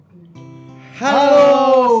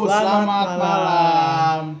Halo, selamat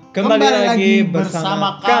malam. Kembali lagi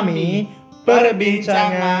bersama kami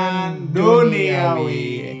Perbincangan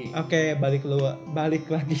Duniawi. Oke, balik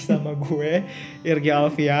lagi sama gue Irgi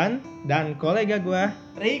Alfian dan kolega gue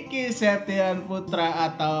Ricky Septian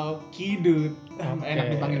Putra atau Kidut. Oke.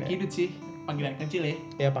 Enak dipanggil Kidut sih, panggilan kecil ya.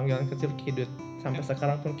 Ya, panggilan kecil Kidut. Sampai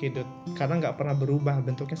sekarang pun Kidut karena nggak pernah berubah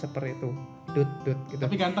bentuknya seperti itu. Dut gitu.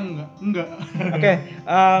 Tapi ganteng nggak? Enggak. Oke,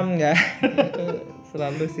 nggak. Itu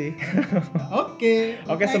selalu sih.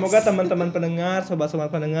 Oke, semoga teman-teman pendengar,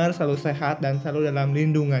 sobat-sobat pendengar selalu sehat dan selalu dalam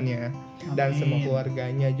lindungannya. Dan Amin. semua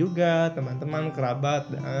keluarganya juga, teman-teman,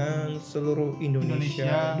 kerabat dan seluruh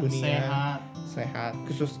Indonesia dunia sehat.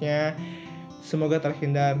 Khususnya semoga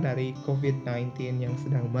terhindar dari COVID-19 yang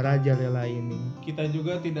sedang merajalela ini. Kita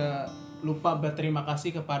juga tidak lupa berterima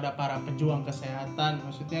kasih kepada para pejuang kesehatan,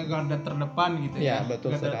 maksudnya garda terdepan gitu ya. Ya,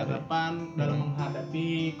 betul garda sekali. terdepan dalam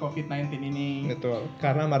menghadapi COVID-19 ini. Betul,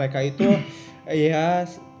 karena mereka itu ya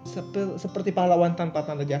seperti pahlawan tanpa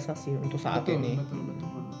tanda jasa sih untuk saat ini. Betul.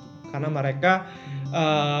 Karena mereka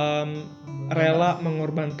rela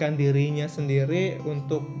mengorbankan dirinya sendiri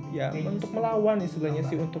untuk melawan istilahnya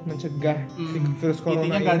sih, untuk mencegah si virus corona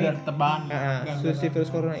Intinya ini. garda terdepan. Si virus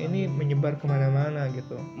corona ini menyebar kemana-mana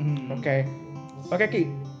gitu. Oke, Ki.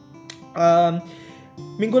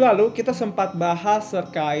 Minggu lalu kita sempat bahas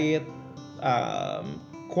terkait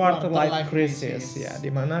quarter life crisis ya,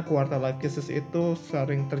 dimana quarter life crisis itu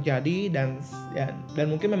sering terjadi dan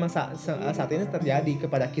mungkin memang saat ini terjadi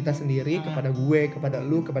kepada kita sendiri, kepada gue, kepada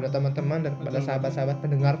lu, kepada teman-teman dan kepada sahabat-sahabat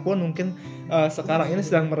pendengar pun mungkin sekarang ini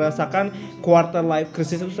sedang merasakan quarter life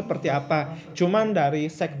crisis itu seperti apa. Cuman dari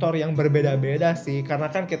sektor yang berbeda-beda sih, karena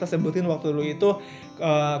kan kita sebutin waktu dulu itu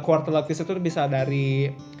quarter life crisis itu bisa dari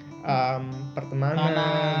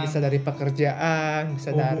pertemanan, bisa dari pekerjaan,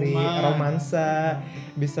 bisa hubungan, dari romansa,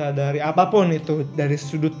 bisa dari apapun itu dari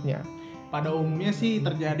sudutnya. Pada umumnya sih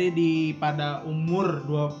terjadi pada umur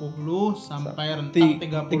 20 sampai rentang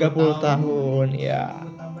 30 tahun ya.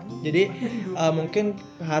 Jadi mungkin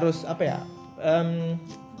harus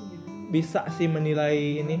bisa sih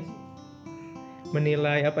menilai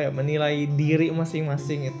diri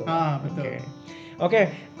masing-masing itu. Betul.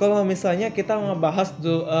 Oke, kalau misalnya kita ngebahas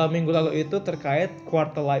minggu lalu itu terkait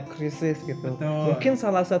quarter life crisis gitu. Betul. Mungkin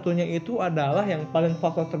salah satunya itu adalah yang paling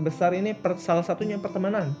faktor terbesar ini salah satunya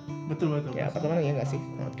pertemanan. Betul. Ya, pertemanan ya nggak sih?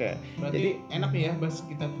 Oke. Berarti Jadi enak nih ya bahas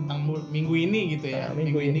kita tentang minggu ini gitu ya.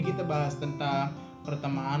 Minggu ini kita bahas tentang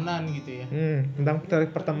pertemanan gitu ya. Tentang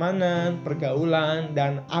pertemanan, pergaulan,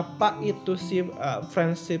 dan apa itu sih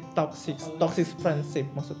friendship toxic friendship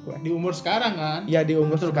maksud gue. Di umur sekarang kan? Ya, di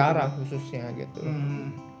umur sekarang khususnya gitu.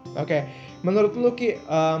 Oke, menurut lu Ki,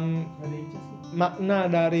 makna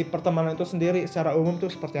dari pertemanan itu sendiri secara umum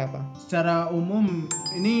tuh seperti apa? Secara umum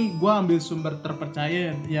ini gue ambil sumber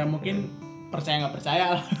terpercaya ya, mungkin percaya nggak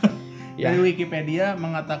percaya lah. Ya. Dari Wikipedia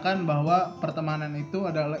mengatakan bahwa pertemanan itu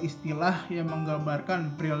adalah istilah yang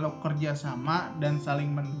menggambarkan perilaku kerjasama dan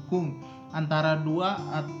saling mendukung antara dua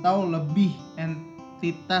atau lebih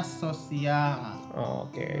entitas sosial.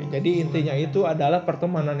 Oke, jadi intinya itu adalah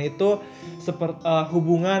pertemanan itu seperti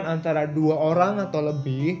hubungan antara dua orang atau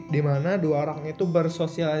lebih, di mana dua orang itu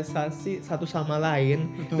bersosialisasi satu sama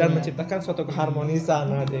lain. Betul. Dan menciptakan suatu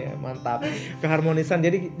keharmonisan. Mantap, keharmonisan.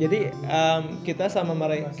 Jadi kita sama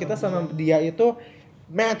dia itu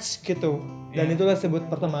match gitu, dan itulah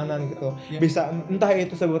disebut pertemanan gitu. Bisa entah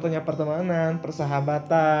itu sebutannya pertemanan,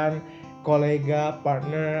 persahabatan, kolega,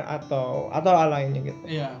 partner atau lainnya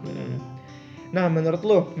gitu. Iya. Nah, menurut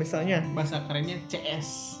lu misalnya Bahasa kerennya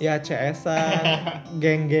CS. ya CS-an,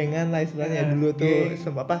 geng-gengan lah istilahnya dulu tuh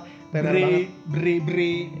tenar banget.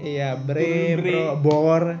 Bre. Iya, bro,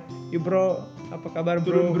 bor. Bro, apa kabar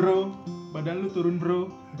bro? Turun bro. Badan lu turun bro.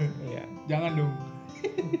 Iya. Jangan dong.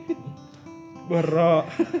 Bro.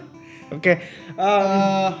 Oke.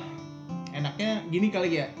 Enaknya gini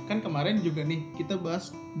kali ya. Kan kemarin juga nih kita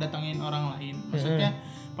bahas datangin orang lain. Maksudnya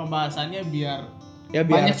pembahasannya biar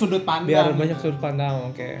banyak sudut pandang. Biar banyak sudut pandang,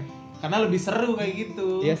 oke. Karena lebih seru kayak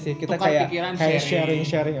gitu. Iya sih, kita tukar kayak pikiran,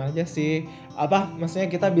 sharing aja sih. Maksudnya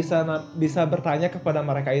kita bisa bertanya kepada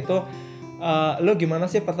mereka itu, lu gimana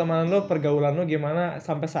sih pertemanan lu, pergaulan lu gimana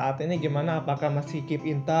sampai saat ini, gimana, apakah masih keep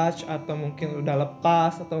in touch atau mungkin udah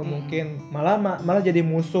lepas atau mungkin malah jadi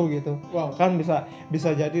musuh gitu. Wow. Kan bisa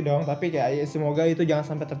jadi dong, tapi kayak semoga itu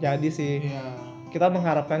jangan sampai terjadi sih. Iya. Kita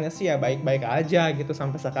mengharapkannya sih ya baik-baik aja gitu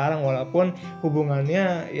sampai sekarang, walaupun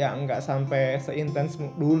hubungannya ya nggak sampai seintens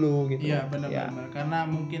dulu gitu. Iya, benar-benar. Karena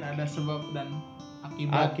mungkin ada sebab dan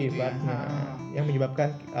akibatnya gitu ya. Yang menyebabkan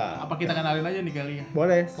apa kita kenalin aja nih kali ya.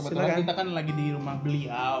 Boleh, Kebetulan silakan. kita kan lagi di rumah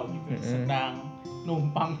beliau gitu. Sedang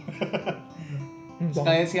numpang.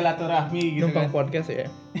 Sekalian silaturahmi gitu numpang kan. podcast ya.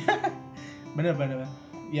 Bener.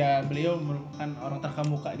 Ya beliau merupakan orang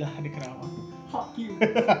terkemuka lah di Kerawang. Fuck you.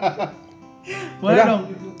 Boleh Udah, dong.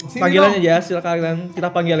 Sini Panggilan dong. aja silakan kita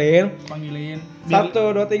panggilin. Panggilin. 1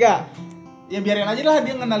 2 3. Ya biarin aja lah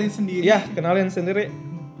dia ngenalin sendiri. Ya, kenalin sendiri.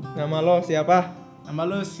 Nama lo siapa? Nama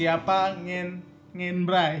lu siapa?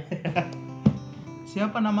 Ngenbray.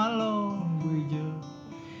 Siapa nama lo? Gue aja.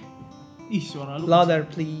 Ih, suara lu.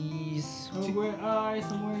 Louder please. Nama gue Ai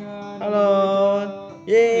semuanya. Nama Halo.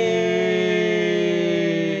 gue Yeay.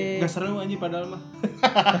 Gak seru anjing padahal mah.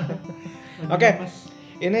 Oke.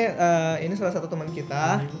 Ini salah satu teman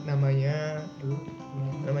kita namanya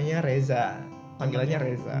Reza. Panggilannya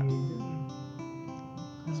Reza.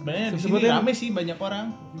 Sebenarnya di sini Sebutin. rame sih banyak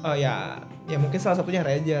orang. Oh ya mungkin salah satunya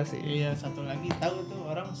Reza sih. Iya, satu lagi tahu tuh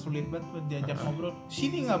orang sulit banget buat diajak ngobrol.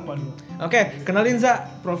 Sini ngapa lu? Oke, kenalin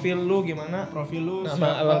Za, profil lu gimana? Profil lu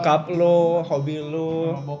Nama lengkap lu, hobi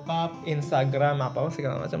lu, nama bokap. Instagram apa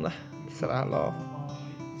segala macam lah. Terserah lo.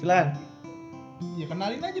 Silakan. Ya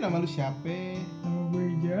kenalin aja nama lu siapa. Nama gue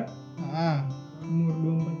Ija. Ah, Umur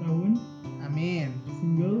 24 tahun. amin.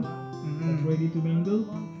 Single. Not ready to mingle.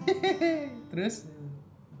 Terus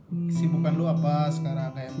kesibukan lu apa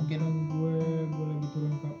sekarang kayak mungkin gue lagi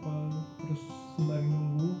turun kapal terus sembari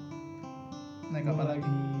nunggu naik apa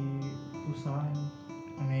lagi? usaha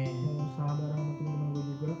Amin. mau usaha bareng sama teman-teman gue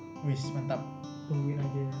juga, Wis, mantap. tungguin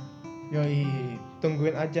aja. Yoi.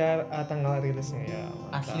 Tungguin aja tanggal rilisnya ya.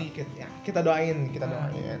 Mantap. Asli. Kita doain.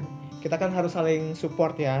 Kita kan harus saling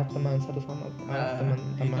support ya teman satu sama teman-teman.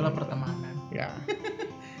 Itulah pertemanan. Ya.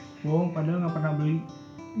 Bohong, padahal nggak pernah beli.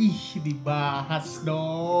 Ih, dibahas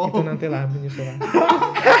dong. Itu nanti lah penyusulan.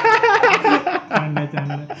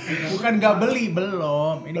 Canda. Bukan nggak beli,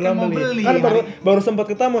 belum. Ini kan mau beli. Kan baru sempat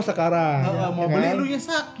ketemu sekarang. Mau ya beli kan? lu ya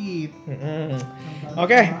sakit.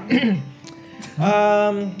 Oke.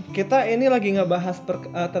 Kita ini lagi ngebahas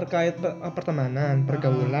terkait pertemanan,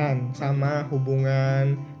 pergaulan, sama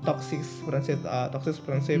hubungan toxic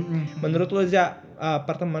friendship. Menurut lo Za,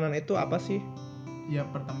 pertemanan itu apa sih? Ya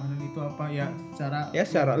pertemanan itu apa ya secara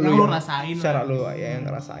Secara yang lu lu ya. rasain Secara lah. lu ya yang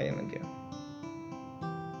ngerasain aja.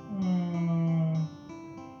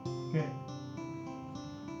 Kayak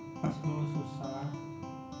pas lu susah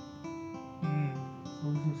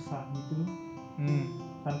gitu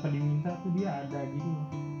tanpa diminta tuh dia ada gitu loh.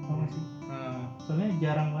 Tau gak sih? Soalnya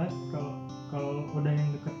jarang banget kalau udah yang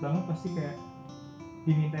deket banget pasti kayak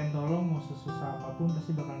dimintain tolong mau sesusah apapun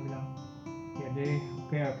pasti bakal bilang ya deh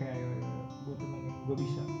oke ayo gue temenin, gue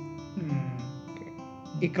bisa.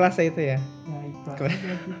 Ikhlas ya itu ya. Ya ikhlas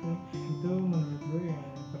aja gitu. Itu menurut gue yang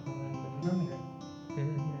pertemanan beneran ya yang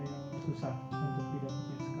susah untuk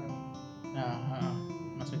didapetin sekarang. Nah,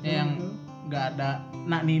 maksudnya yang nggak ada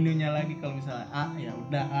nak ninunya lagi kalau misalnya ya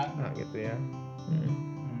udah Nah gitu ya.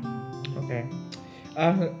 Oke.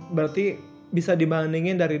 Berarti bisa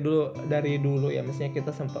dibandingin dari dulu ya, misalnya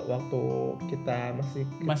kita sempat waktu kita masih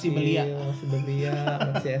Masih kecil, belia.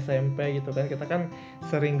 masih SMP gitu kan, kita kan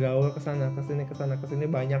sering gaul kesana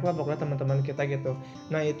kesini banyak lah pokoknya teman-teman kita gitu.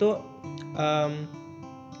 Nah itu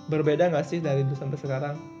berbeda nggak sih dari dulu sampai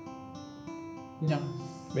sekarang? Yang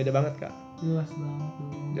Beda banget kak? Jelas banget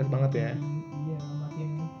dong. Jelas banget ya. Iya, makin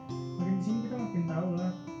di sini kita makin tahu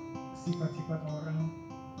lah sifat-sifat orang.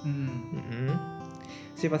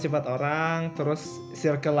 Sifat-sifat orang, terus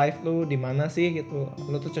circle life lu di mana sih gitu,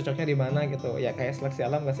 lu tuh cocoknya di mana gitu ya, kayak seleksi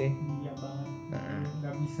alam gak sih? Iya banget. Nah.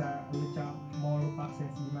 Nggak bisa mau lu paksa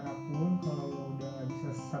gimana pun, kalau lu udah nggak bisa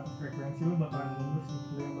satu frekuensi lu bakalan mundur sih,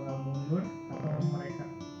 lu yang bakal mundur atau mereka.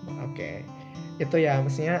 Oke. Itu ya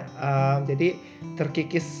maksudnya jadi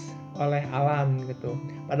terkikis oleh alam gitu.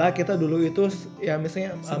 Padahal kita dulu itu ya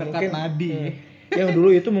misalnya sedekat mungkin nadi. yang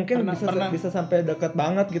dulu itu mungkin Pernah. bisa sampai dekat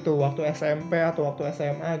banget gitu waktu SMP atau waktu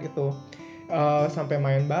SMA gitu. Sampai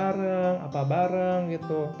main bareng, apa bareng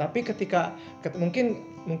gitu. Tapi ketika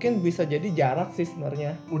mungkin bisa jadi jarak sih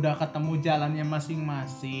sebenarnya. Udah ketemu jalannya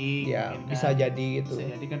masing-masing. Ya, mungkin bisa kan. jadi gitu.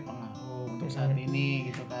 Bisa jadi kan pengaruh untuk saat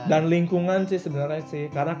ini gitu kan. Dan lingkungan sih sebenarnya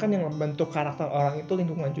sih, karena kan yang membentuk karakter orang itu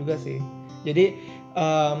lingkungan juga sih. Jadi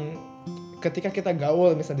ketika kita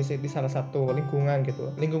gaul misalnya di salah satu lingkungan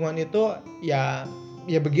gitu, lingkungan itu ya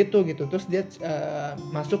begitu gitu, terus dia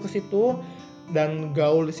masuk ke situ dan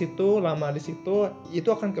gaul di situ, lama di situ, itu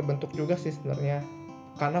akan kebentuk juga sih sebenarnya,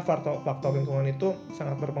 karena faktor lingkungan itu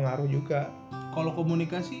sangat berpengaruh juga. Kalau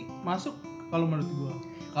komunikasi masuk kalau menurut gua.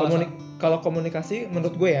 Kalau komunikasi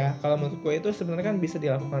menurut gue ya, kalau menurut gue itu sebenarnya kan bisa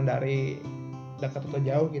dilakukan dari dekat atau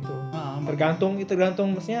jauh gitu.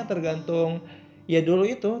 Tergantung maksudnya tergantung Ya dulu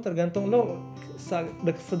itu tergantung lo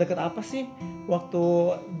sedekat apa sih waktu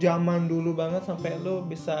zaman dulu banget sampai lo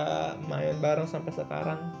bisa main bareng sampai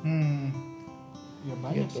sekarang. Ya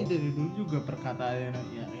banyak Gitu. sih dari dulu juga perkataannya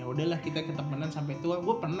ya udahlah kita ketemenan sampai tua.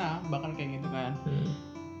 Gue pernah bahkan kayak gitu kan.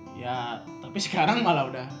 Ya tapi sekarang malah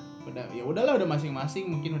udah ya udahlah, udah masing-masing,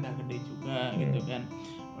 mungkin udah gede juga gitu kan.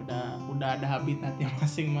 Udah ada habitatnya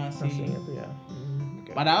masing-masing. Maksudnya tuh ya.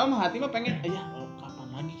 Okay. Padahal mah hati mah pengen kapan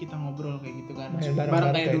lagi kita ngobrol kayak gitu kan. Main Bareng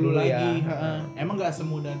bareng-bareng kayak kayak dulu dulu lagi. ya. Heeh. Emang gak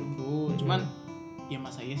semudah dulu. Cuman ya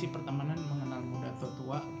masa iya sih pertemanan mengenal muda atau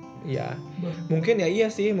tua. Iya. Mungkin ya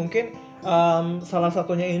iya sih, mungkin salah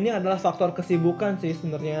satunya ini adalah faktor kesibukan sih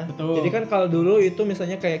sebenarnya. Betul. Jadi kan kalau dulu itu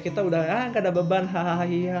misalnya kayak kita udah gak ada beban,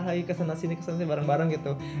 hahaha kesana sini bareng-bareng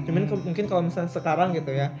gitu. Cuman mungkin kalau misalnya sekarang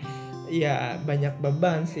gitu ya, ya banyak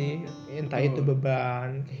beban sih. Entah itu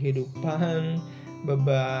beban kehidupan,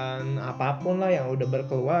 beban apapun lah, yang udah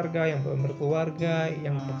berkeluarga, yang belum berkeluarga,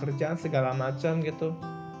 yang pekerjaan segala macam gitu.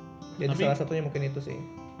 Jadi salah satunya mungkin itu sih.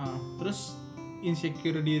 Terus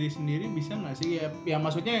insecure diri sendiri bisa nggak sih ya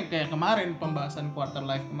maksudnya kayak kemarin pembahasan quarter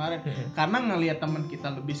life kemarin, karena ngelihat teman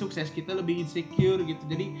kita lebih sukses kita lebih insecure gitu,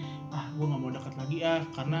 jadi gue nggak mau dekat lagi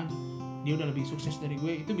karena dia udah lebih sukses dari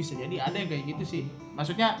gue. Itu bisa jadi ada yang kayak gitu sih,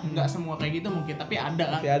 maksudnya nggak semua kayak gitu mungkin, tapi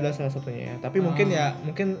ada lah. Tapi ada salah satunya ya. Tapi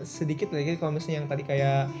mungkin sedikit lagi kalau misalnya yang tadi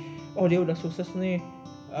kayak dia udah sukses nih,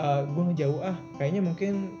 gue ngejauh kayaknya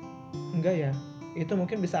mungkin enggak ya. Itu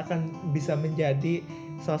mungkin bisa menjadi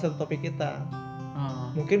salah satu topik kita.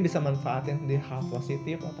 Mungkin bisa manfaatin di hal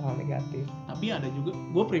positif atau hal negatif. Tapi ada juga,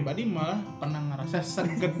 gue pribadi malah pernah ngerasa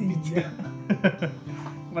segen gitu.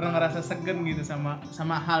 Pernah ngerasa segen gitu sama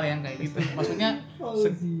hal yang kayak gitu. Maksudnya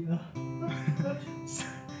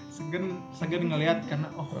segen ngelihat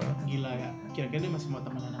karena gila ya, kira-kira dia masih mau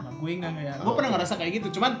temenan sama gue nggak ya? Gue pernah ngerasa kayak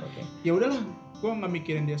gitu, cuman ya udahlah, gue nggak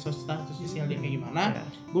mikirin dia status sosial dia kayak gimana.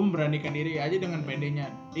 Gue memberanikan diri aja dengan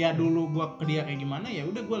pedenya. Ya dulu gue ke dia kayak gimana, ya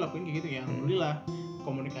udah gue lakuin kayak gitu ya. Alhamdulillah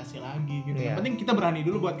komunikasi lagi gitu. Yang penting kita berani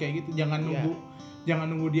dulu buat kayak gitu. Jangan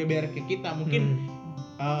nunggu dia biar ke kita. Mungkin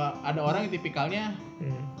ada orang yang tipikalnya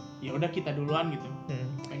ya udah kita duluan gitu.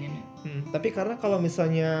 Pengennya. Tapi karena kalau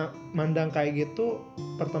misalnya mandang kayak gitu,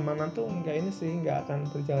 pertemanan tuh nggak akan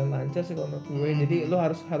berjalan lancar sih kalau menurut gue. Jadi lo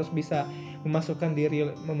harus bisa memasukkan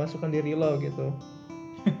diri lo gitu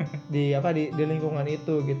di lingkungan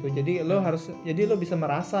itu gitu. Jadi lo bisa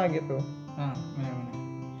merasa gitu. Benar-benar.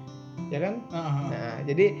 Ya kan? Nah,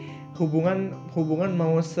 jadi hubungan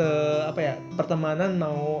mau pertemanan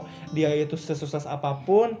mau dia itu sesukses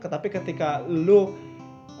apapun, tapi ketika lu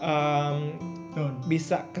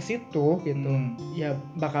bisa ke situ gitu, ya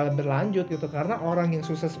bakal berlanjut gitu, karena orang yang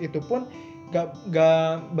sukses itu pun gak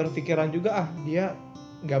berpikiran juga dia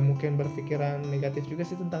gak mungkin berpikiran negatif juga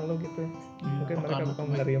sih tentang lo gitu. Mungkin mereka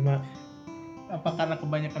bakal menerima. Apa karena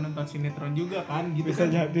kebanyakan nonton sinetron juga kan gitu. Bisa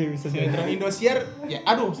kan? jadi Sinetron Indosiar ya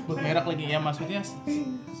sebut merek lagi ya, maksudnya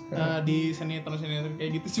di sinetron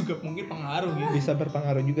kayak gitu juga mungkin pengaruh gitu. Bisa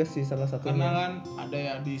berpengaruh juga sih salah satunya. Karena kan ada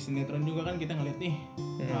ya di sinetron juga kan kita ngeliat nih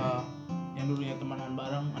yang dulunya temanan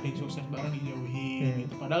bareng, ada yang sukses bareng dijauhi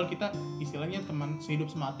gitu. Padahal kita istilahnya teman sehidup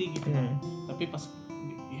semati gitu kan. Tapi pas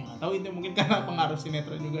tahu itu mungkin karena pengaruh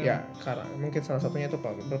sinetron juga. Ya, karena mungkin salah satunya itu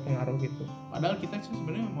berpengaruh gitu. Padahal kita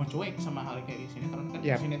sebenarnya mau cuek sama hal kayak sinetron kan.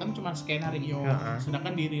 Sinetron cuma skenario,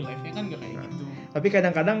 sedangkan di real life-nya kan gak kayak gitu. Tapi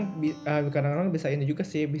kadang-kadang bisa ini juga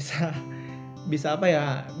sih, bisa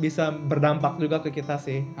berdampak juga ke kita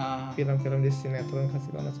sih. Film-film di sinetron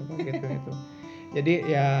kasih banget seperti gitu. Jadi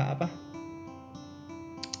ya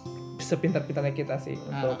sepintar-pintarnya kita sih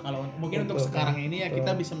kalau mungkin untuk sekarang ini ya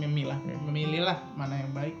kita bisa memilih lah mana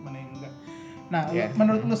yang baik mana yang enggak. Nah,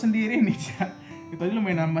 menurut lu sendiri nih itu aja lu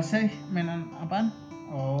mainan apaan?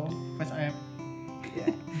 Face app.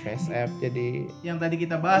 Face app jadi yang tadi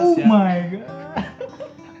kita bahas my god,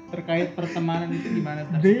 terkait pertemanan itu gimana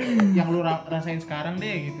yang lu rasain sekarang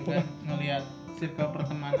deh gitu kan, ngelihat circle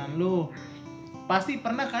pertemanan lu. Pasti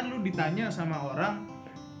pernah kan lu ditanya sama orang,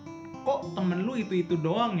 kok temen lu itu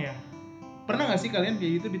doang ya? Pernah gak sih kalian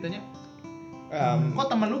kayak gitu ditanya? Kok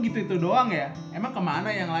temen lu gitu doang ya? Emang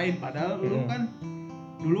kemana yang lain? Padahal lu kan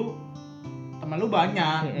dulu temen lu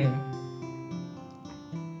banyak gitu.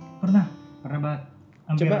 Pernah banget.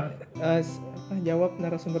 Coba jawab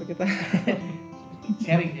narasumber kita.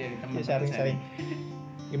 Sharing ya teman. Sharing.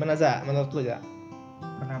 Gimana Za? Menurut lu Za?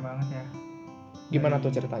 Pernah banget ya. Gimana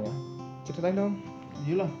tuh ceritanya? Ceritain dong.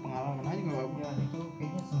 Iyalah, pengalaman aja enggak apa-apa. Ya, itu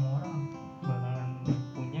kayaknya semua orang bakalan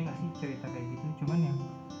punya nggak sih cerita kayak gitu, cuman yang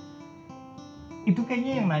Itu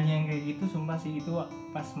kayaknya yang nanya yang kayak gitu sumpah sih, itu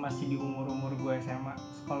pas masih di umur gue SMA.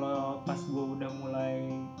 Kalau pas gue udah mulai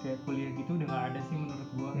kayak kuliah gitu udah nggak ada sih menurut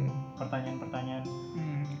gue pertanyaan-pertanyaan.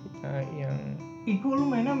 Yang Iko lu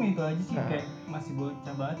mainnya sama itu aja sih, kayak masih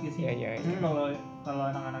bocah banget gak sih? Iya. Kalau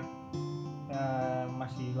anak-anak ya,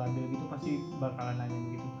 masih labil gitu pasti bakalan nanya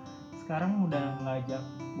begitu. Sekarang udah nggak aja,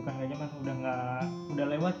 bukan nggak zaman, udah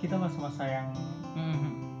lewat kita masa-masa yang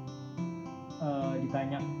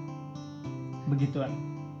ditanya begituan.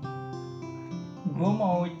 Gue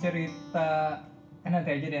mau cerita nanti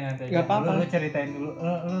aja. Gak apa-apa. Lu ceritain dulu,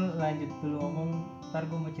 lu lanjut dulu ngomong, ntar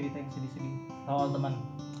gue mau cerita yang sedih-sedih soal teman.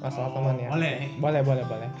 Soal teman ya. Boleh.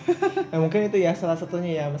 Nah, mungkin itu ya salah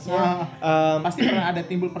satunya ya, maksudnya pasti pernah ada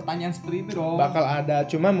timbul pertanyaan seperti itu dong. bakal ada,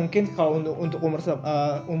 cuma mungkin kalau untuk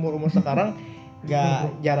umur sekarang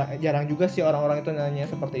nggak jarang juga sih orang-orang itu nanya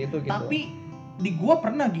seperti itu gitu. Tapi di gua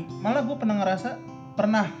pernah malah gua pernah ngerasa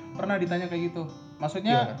pernah ditanya kayak gitu.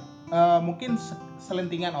 Maksudnya mungkin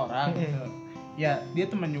selentingan orang gitu. Ya dia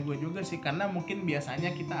teman juga sih, karena mungkin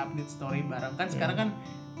biasanya kita update story bareng kan. Sekarang kan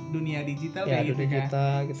dunia digital ya, kayak gitu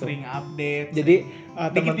kan, gitu. sering update. Jadi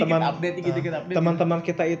dikit-dikit update. Teman-teman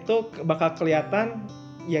kita itu bakal kelihatan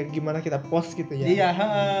ya gimana kita post gitu ya. Iya.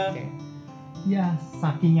 Okay. Ya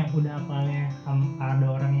saking yang udah apalnya, ada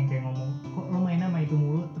orang yang kayak ngomong, kok lo main sama itu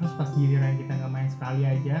mulu, terus pas giliran kita nggak main sekali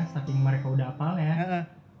aja, saking mereka udah apal ya.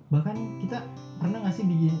 Bahkan kita pernah nggak sih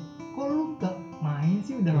digini, kok lu nggak main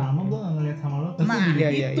sih, udah lama gua nggak ngeliat sama lo. Terus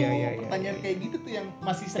Pertanyaan kayak gitu tuh yang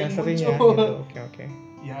masih sering ya, muncul. gitu. Oke.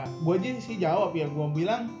 Ya, gue aja sih jawab ya, gue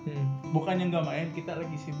bilang bukannya nggak main, kita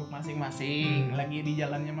lagi sibuk masing-masing, lagi di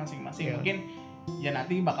jalannya masing-masing. Mungkin ya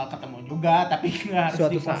nanti bakal ketemu juga, tapi nggak harus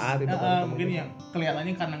suatu saat itu mungkin yang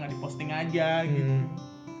kelihatannya karena nggak diposting aja gitu.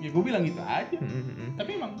 Ya gue bilang gitu aja. Tapi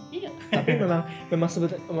emang iya. Tapi memang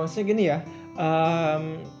sebetulnya maksudnya gini ya,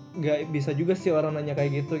 nggak bisa juga sih orang nanya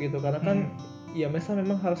kayak gitu karena kan ya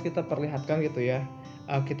memang harus kita perlihatkan gitu ya.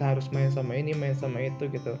 Kita harus main sama ini, main sama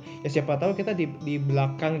itu gitu. Ya siapa tahu kita di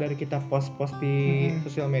belakang dari kita post-post di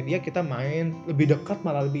sosial media, kita main lebih dekat,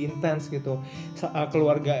 malah lebih intens gitu.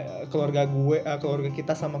 Keluarga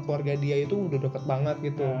kita sama keluarga dia itu udah dekat banget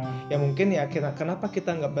gitu. Ya mungkin ya kenapa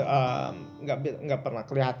kita nggak pernah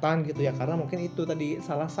kelihatan gitu ya, karena mungkin itu tadi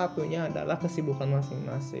salah satunya adalah kesibukan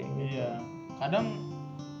masing-masing. Gitu. Iya. Kadang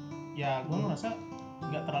ya gue ngerasa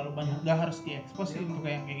nggak terlalu banyak, nggak harus diekspos sih untuk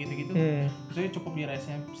kayak gitu-gitu. Maksudnya cukup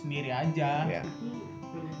dirasain sendiri aja. Ya.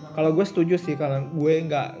 Kalau gue setuju sih, kalau gue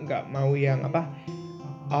nggak mau yang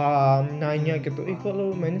nanya gitu, kok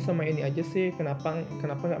lo mainnya sama ini aja sih, kenapa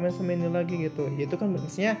nggak main sama ini lagi gitu. Ya itu kan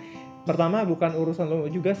maksudnya pertama bukan urusan lo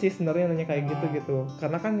juga sih sebenarnya nanya kayak gitu.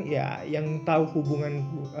 Karena kan ya yang tahu hubungan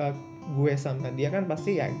gue sama dia kan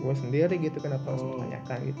pasti ya gue sendiri gitu, kenapa harus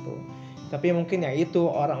menanyakan gitu. Tapi mungkin ya itu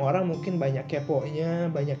orang-orang mungkin banyak keponya,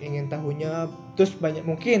 banyak ingin tahunya, terus banyak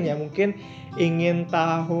mungkin ingin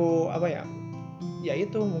tahu apa ya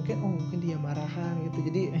itu mungkin dia marahan gitu,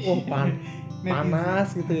 jadi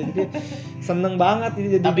panas gitu ya, jadi seneng banget ini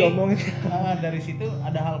jadi diomongin. Dari situ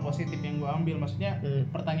ada hal positif yang gue ambil, maksudnya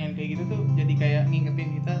pertanyaan kayak gitu tuh jadi kayak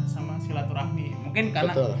ngingetin kita sama silaturahmi. Mungkin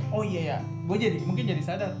karena oh iya ya, gue jadi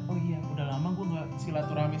sadar, oh iya udah lama gue nggak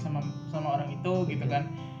silaturahmi sama orang itu gitu kan.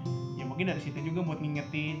 Ya mungkin dari situ juga buat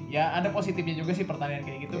ngingetin. Ya ada positifnya juga sih pertanyaan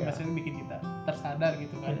kayak gitu, maksudnya bikin kita tersadar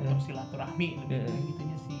gitu kan untuk silaturahmi lebih kayak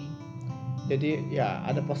gitunya sih. Jadi ya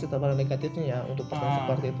ada positif dan negatifnya ya untuk pertanyaan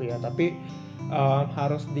seperti itu ya. Tapi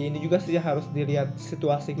harus harus dilihat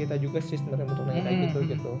situasi kita juga sih sebenarnya untuk nanya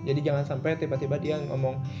kayak gitu. Jadi jangan sampai tiba-tiba dia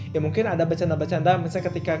ngomong, ya mungkin ada bercanda-bercanda misalnya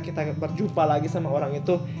ketika kita berjumpa lagi sama orang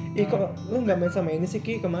itu, kok lu nggak main sama ini sih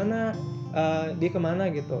Ki, kemana? Dia kemana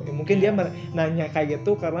gitu. Ya, mungkin dia nanya kayak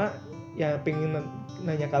gitu karena ya pengen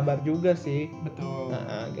nanya kabar juga sih. Betul.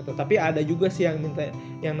 Gitu. Tapi ada juga sih yang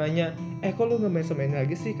nanya, kok lu nggak main sama ini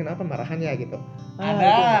lagi sih, kenapa marahannya gitu.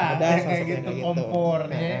 Ada kayak gitu kompor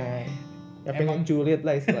ya pengen julid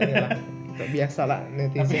lah istilahnya lah. Gitu. Biasa lah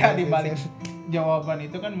netizen. Tapi ya dibalik jawaban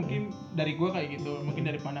itu kan mungkin dari gue kayak gitu, mungkin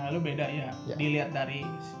dari pandangan lu beda ya. Dilihat dari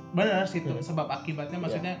benar situ sebab akibatnya,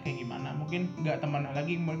 maksudnya kayak gimana. Mungkin nggak teman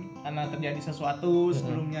lagi karena terjadi sesuatu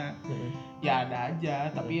sebelumnya. Ya ada aja,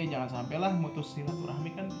 tapi ya jangan sampailah mutus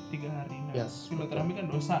silaturahmi kan 3 hari. Silaturahmi kan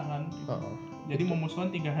dosa kan. Jadi memusuhan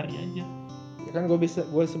 3 hari aja. Ya kan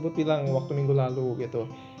gue sebut bilang waktu minggu lalu gitu.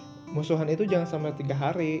 Musuhan itu jangan sampai 3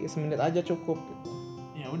 hari, semenit aja cukup gitu.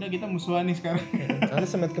 Ya udah kita musuhan nih sekarang. Nanti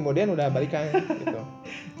semenit kemudian udah balikan gitu.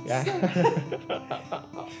 Ya.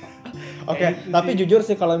 Oke, tapi jujur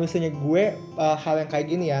sih kalau misalnya gue hal yang kayak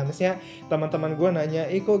gini ya, misalnya teman-teman gue nanya,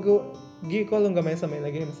 kok Kok lu nggak main sama ini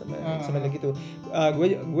lagi sama lagi tuh.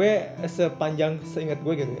 Gue sepanjang seingat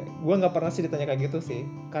gue gitu ya, gue nggak pernah sih ditanya kayak gitu sih,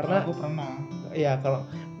 karena gue pernah. ya kalau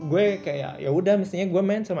gue kayak ya udah mestinya gue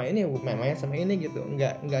main sama ini, main sama ini gitu,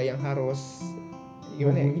 nggak yang harus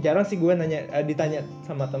gimana ya, jarang sih gue ditanya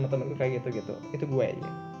sama teman-teman gue kayak gitu. Itu gue aja.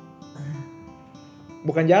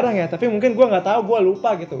 Bukan jarang ya, tapi mungkin gue nggak tahu, gue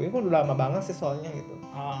lupa gitu. Ini kan udah lama banget sih soalnya gitu.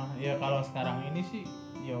 Ya kalau sekarang ini sih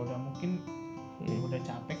ya udah mungkin ya udah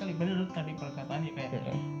capek kali, bener tadi perkataan ya kayak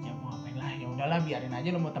ya mau ngapain lah, ya udahlah biarin aja,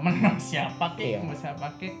 lu mau temen sama siapa kek, mau siapa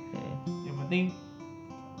kek, yang penting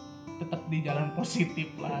tetap di jalan positif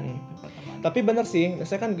lah gitu pertemanan. Tapi bener sih,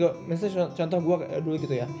 misalnya contoh gue dulu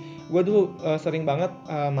gitu ya, gue dulu sering banget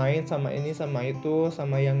main sama ini sama itu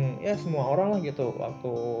sama yang ya semua orang lah gitu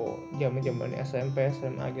waktu zaman SMP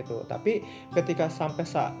SMA gitu. Tapi ketika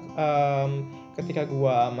ketika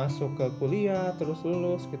gue masuk ke kuliah terus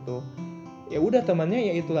lulus gitu, ya udah temannya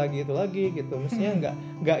ya itu lagi gitu. Mestinya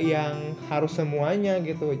nggak yang harus semuanya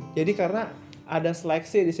gitu. Jadi karena ada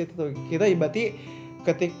seleksi di situ tuh, kita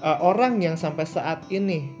berarti orang yang sampai saat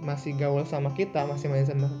ini masih gaul sama kita, masih main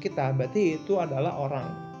sama kita, berarti itu adalah orang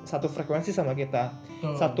satu frekuensi sama kita.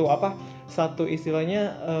 Satu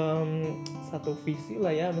istilahnya satu visi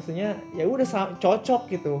lah ya, maksudnya ya udah cocok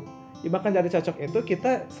gitu. Ya, bahkan dari cocok itu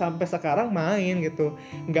kita sampai sekarang main gitu,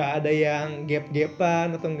 nggak ada yang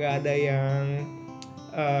gap-gapan atau nggak ada yang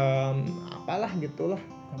apalah gitulah,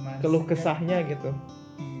 keluh kesahnya gitu.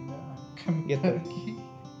 Tidak akan gitu.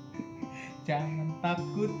 Jangan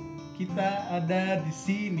takut, kita ada di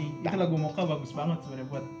sini. Itu lagu Mocha bagus banget sebenarnya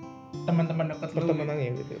buat teman-teman dekat lu. Pertemanannya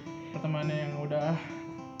gitu. Pertemanan yang udah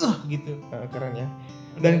gitu. Keren ya.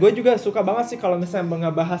 Dan gue juga suka banget sih kalau misalnya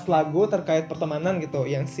ngebahas lagu terkait pertemanan gitu,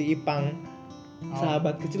 yang si Ipang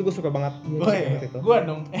sahabat kecil, gue suka banget. Gue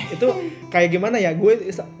dong. Itu kayak gimana ya? Gue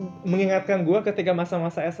mengingatkan gue ketika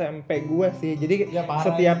masa-masa SMP gue sih. Jadi ya,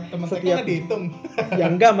 setiap dihitung. Ya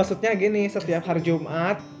enggak, maksudnya gini, setiap hari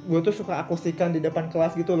Jumat gue tuh suka akustikan di depan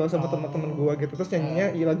kelas gitu loh sama teman-teman gue gitu. Terus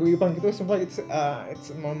nyanyinya lagu Ipang gitu, sumpah it's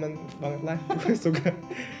moment banget lah. Gue suka.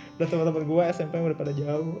 Dan teman-teman gue SMP udah pada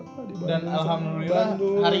jauh di Bandung, dan alhamdulillah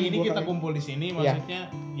hari ini kita kali. kumpul di sini, maksudnya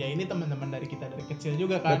ya ini teman-teman dari kita dari kecil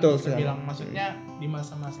juga kan. Betul, bilang maksudnya di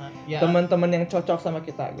masa-masa ya teman-teman yang cocok sama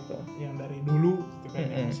kita gitu, yang dari dulu gitu kan,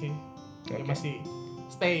 yang masih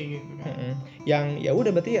stay gitu kan. Yang ya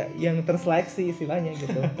udah berarti ya yang terseleksi istilahnya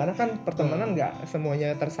gitu. Karena kan pertemanan nggak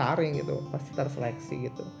semuanya tersaring gitu, pasti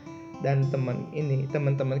terseleksi gitu. Dan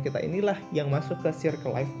teman-teman kita inilah yang masuk ke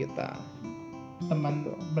circle life kita. Teman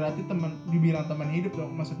berarti teman, dibilang teman hidup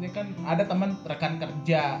dong, maksudnya kan ada teman rekan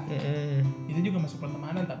kerja, itu juga masuk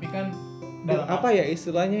pertemanan, tapi kan dalam apa ya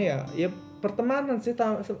istilahnya ya pertemanan sih,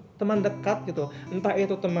 teman dekat gitu, entah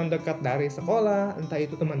itu teman dekat dari sekolah, entah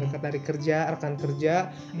itu teman dekat dari kerja, rekan kerja,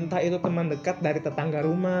 entah itu teman dekat dari tetangga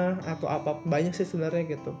rumah atau apa, banyak sih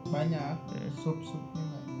sebenarnya gitu, banyak sub-subnya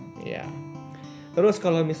banyak. Ya. Terus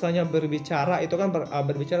kalau misalnya berbicara itu kan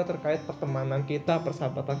berbicara terkait pertemanan kita,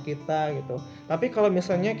 persahabatan kita gitu. Tapi kalau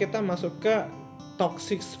misalnya kita masuk ke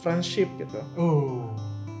toxic friendship gitu.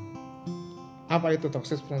 Apa itu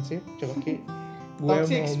toxic friendship? Coba Ki.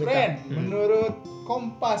 Toxic friend menurut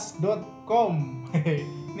kompas.com.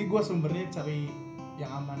 Ini gue sumbernya cari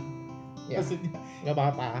yang aman. Ya, nggak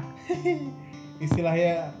apa-apa.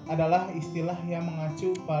 Istilahnya adalah istilah yang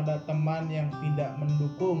mengacu pada teman yang tidak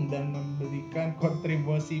mendukung dan memberikan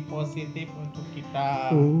kontribusi positif untuk kita.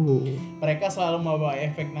 Mereka selalu membawa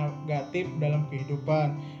efek negatif dalam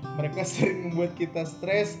kehidupan. Mereka sering membuat kita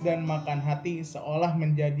stres dan makan hati, seolah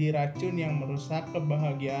menjadi racun yang merusak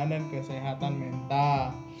kebahagiaan dan kesehatan mental.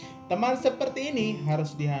 Teman seperti ini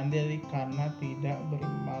harus dihindari karena tidak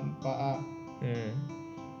bermanfaat.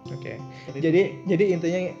 Oke. Jadi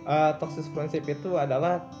intinya toxic friendship itu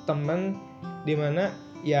adalah teman dimana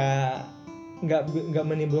ya nggak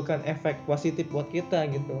menimbulkan efek positif buat kita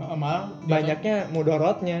gitu. Malah banyaknya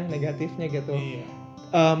mudorotnya, negatifnya gitu. Iya.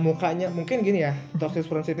 Mukanya mungkin gini ya, toxic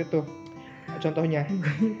friendship itu contohnya.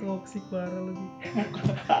 Toxic parah lagi.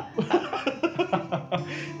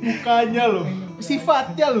 Mukanya loh,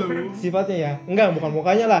 sifatnya ya. Enggak, bukan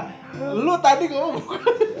mukanya lah. Lu tadi ngomong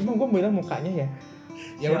Emang gue bilang mukanya ya.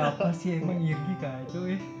 Ya siapa sih emang Irgi kacau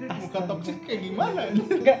ya? Muka toksik kayak gimana?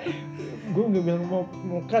 Enggak, gue nggak bilang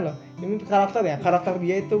muka loh. Ini karakter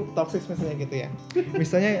dia itu toxic misalnya gitu ya.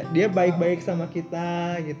 Misalnya dia baik-baik sama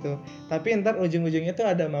kita gitu, tapi ntar ujung-ujungnya tuh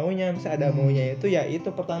ada maunya. Misalnya ada maunya itu ya itu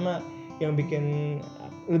pertama yang bikin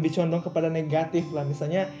lebih condong kepada negatif lah.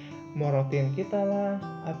 Misalnya morotin kita lah,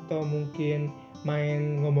 atau mungkin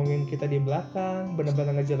main ngomongin kita di belakang,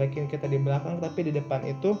 benar-benar ngejelekin kita di belakang, tapi di depan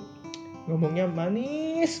itu ngomongnya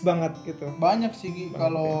manis banget gitu. Banyak sih Gi. Banget,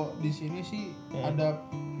 Kalau di sini sih Ya. ada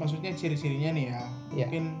maksudnya ciri-cirinya nih ya. Ya.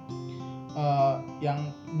 Mungkin yang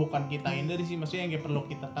bukan kita hindari sih, maksudnya yang perlu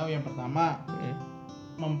kita tahu yang pertama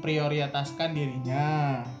memprioritaskan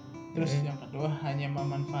dirinya. Terus yang kedua hanya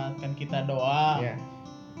memanfaatkan kita doang. Ya.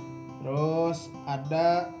 Terus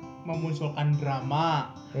ada memunculkan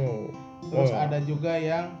drama. Terus ada juga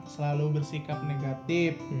yang selalu bersikap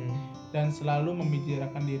negatif dan selalu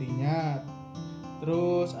membicarakan dirinya.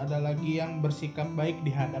 Terus ada lagi yang bersikap baik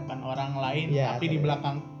di hadapan orang lain, Ya, tapi di tapi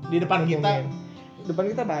belakang, di depan kita, depan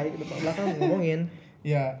kita baik, depan belakang ngomongin.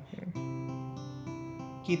 ya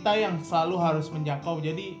kita yang selalu harus menjangkau.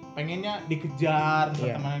 Jadi pengennya dikejar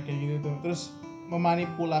pertemanan kayak gitu tuh. Terus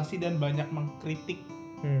memanipulasi dan banyak mengkritik.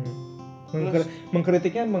 Terus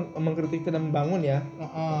Mengkritik dan membangun ya.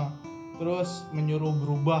 Terus menyuruh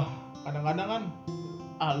berubah. Kadang-kadang kan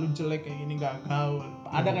lu jelek kayak gini, gak gaul.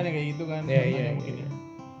 Ada kan yang kayak gitu kan. Iya. Mungkin ya.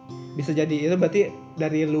 Bisa jadi itu berarti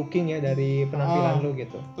dari looking ya, dari penampilan lu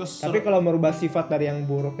gitu. Terus Tapi kalau merubah sifat dari yang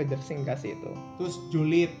buruk ke jersey enggak sih itu. terus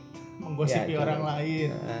julid, menggosipi Ya, orang julid. lain.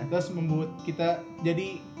 Terus membuat kita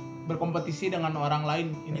jadi berkompetisi dengan orang lain.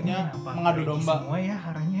 Intinya Kenapa mengadu Ricky domba. semua ya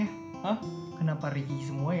arahnya ya? Hah? Kenapa Ricky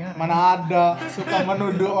semua ya? Mana ada suka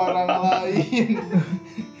menuduh orang lain.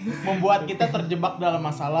 Membuat kita terjebak dalam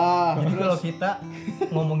masalah. Jadi kalau Terus kita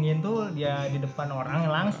ngomongin tuh dia di depan orang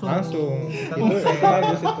langsung. Kita Itu tuh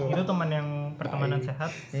bagus itu. itu teman yang pertemanan Baik. sehat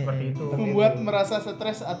seperti itu. membuat merasa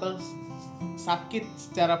stres atau sakit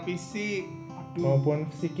secara fisik. Aduh, Maupun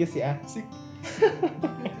psikis ya. sik.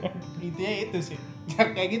 Intinya itu sih. Ya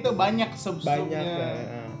kayak gitu banyak Banyak sub-subnya.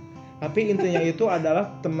 ya. Tapi intinya itu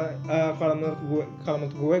adalah kalau menurut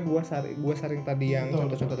gue sering tadi yang Betul,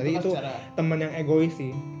 contoh-contoh betul. tadi itu Secara- teman yang egois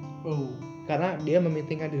sih. Oh. Karena dia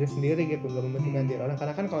mementingkan diri sendiri gitu, gak mementingkan diri orang.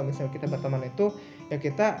 Karena kan kalau misalnya kita berteman itu ya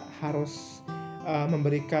kita harus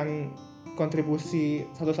memberikan kontribusi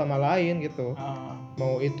satu sama lain gitu.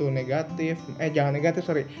 Mau itu negatif, jangan negatif,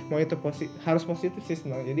 mau itu harus positif sih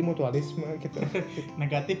sebenarnya. Jadi mutualisme gitu.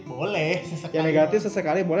 Negatif boleh sesekali. Ya negatif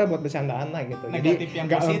sesekali boleh buat bercandaan lah gitu. Negatif Jadi yang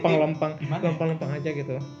nggak positif. lempeng-lempeng, Gimana ya? lempeng-lempeng aja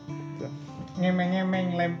gitu. Ngemeng-ngemeng,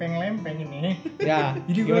 lempeng-lempeng ini. Ya,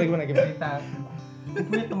 Jadi gimana? cerita. Gue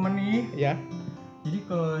punya temen nih. Ya, Jadi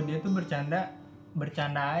kalau dia tuh bercanda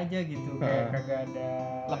aja gitu, kayak kagak ada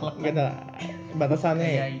Lek-lek. nggak ada batasannya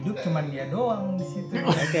ya. kayak hidup cuman dia doang di situ.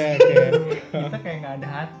 Oke. Kita kayak nggak ada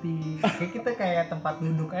hati. Kayak kita kayak tempat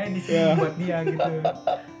duduk aja di sini Yeah. buat dia gitu.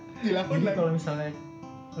 Dilakukan Jadi lah. kalau misalnya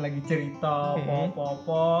lagi cerita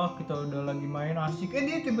apa-apa, kita udah lagi main asik,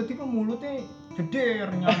 dia tiba-tiba mulutnya jeder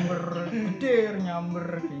nyamber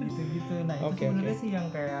kayak gitu-gitu. Nah itu Oke, sebenarnya oke. sih yang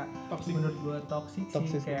kayak Toxic. menurut gua toksik sih,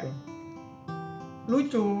 Toksis kayak itu.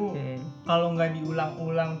 lucu kalau nggak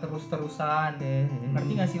diulang-ulang terus-terusan.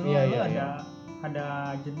 Ngerti nggak sih lo? Iya, Lo iya.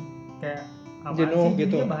 ada kayak apaan Jenuh sih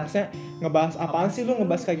gitu. jadinya bahas Maksudnya ngebahas apaan apaan sih sih lu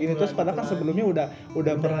ngebahas kayak gini gitu terus padahal kan lagi. sebelumnya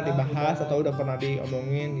udah pernah dibahas udah. atau udah pernah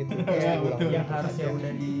diomongin gitu. Iya, Kayak betul. ulang-ulang yang harusnya aja.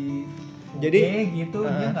 udah di Jadi, oke gitu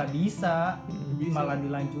dia nggak bisa, Bisa. malah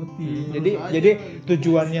dilanjutin. Jadi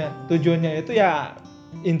tujuannya itu ya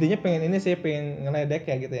intinya pengen ini sih, pengen ngeledek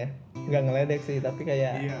ya gitu ya. Nggak ngeledek sih, tapi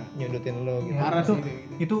kayak Iya. nyudutin lo gitu. Ya, Parah itu, sih kayak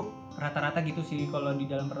gitu. itu rata-rata gitu sih kalau di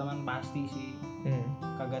dalam pertemanan pasti sih.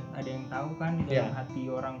 Kagak ada yang tahu kan di dalam Iya. hati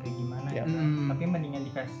orang kayak gimana Iya. ya. Tapi mendingan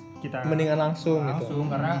dikasih kita Mendingan langsung gitu.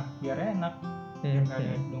 karena biar enak, biar nggak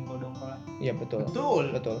ada dongkol-dongkolan. Iya betul. Betul.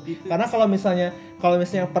 Betul. Karena kalau misalnya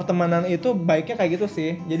pertemanan itu baiknya kayak gitu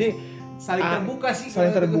sih. Jadi Saling terbuka sih.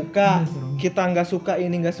 saling kalau gitu. terbuka. Kita nggak suka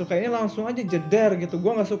ini langsung aja jeder gitu.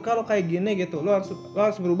 Gua nggak suka lo kayak gini gitu. Lo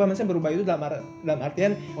harus berubah. Maksudnya berubah itu dalam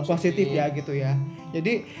artian positif ya gitu ya.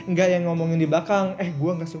 Jadi nggak yang ngomongin di belakang.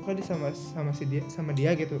 Gua nggak suka dia sama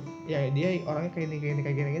dia gitu. Ya dia orangnya kayak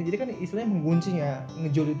gini. Jadi kan istilahnya mengguncinya,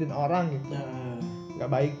 ngejulitin orang gitu. Nggak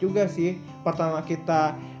baik juga sih. Pertama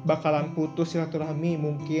kita bakalan putus silaturahmi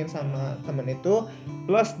mungkin sama temen itu,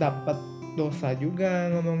 plus dapat dosa juga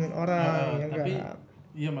ngomongin orang ya tapi enggak.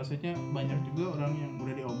 iya maksudnya banyak juga orang yang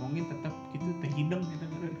udah diomongin tetap gitu terhidang gitu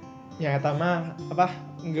kan. Ya eta mah apa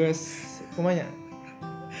geus kumanya?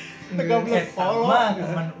 Tegablek Sama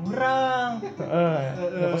teman orang.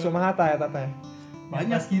 Heeh. Kumaha eta teh?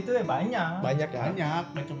 Banyak gitu ya banyak. Banyak ya. Banyak,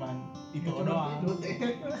 gak cuman itu Nggak cuman doang. Kidut,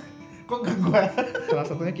 Kok ke gua? Salah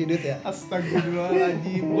satunya kidut ya.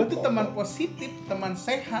 Astagfirullahaladzim. Gua tuh teman positif, teman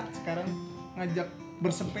sehat sekarang ngajak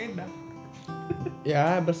bersepeda.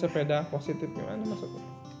 Ya bersepeda positif gimana maksudnya?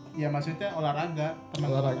 Ya maksudnya olahraga, teman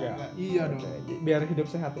Olahraga. Iya dong. Oke, biar hidup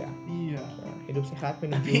sehat ya. Iya. Nah, hidup sehat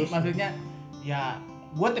minum Tapi jus. maksudnya ya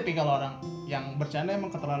gue tipikal orang yang bercanda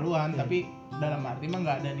emang keterlaluan, tapi dalam arti mah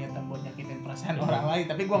nggak ada niatan buat nyakitin perasaan orang lain,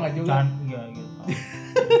 tapi gue nggak juga. Iya gitu.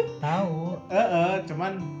 Tahu.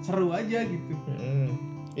 Cuman seru aja gitu.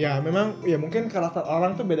 Ya memang ya mungkin karakter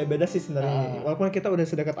orang tuh beda-beda sih sebenarnya. Walaupun kita udah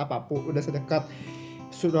sedekat apapun, udah sedekat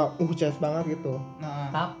sudah chance banget gitu.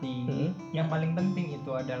 Tapi yang paling penting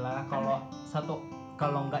itu adalah kalau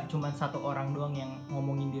nggak cuma satu orang doang yang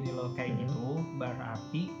ngomongin diri lo kayak gitu,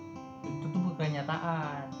 berarti itu tuh bukan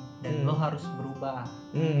kenyataan dan lo harus berubah.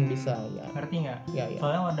 Bisa ya. Ngerti nggak? Ya.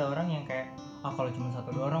 Soalnya ada orang yang kayak kalau cuma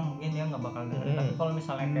satu dua orang mungkin dia nggak bakal dengerin. Tapi kalau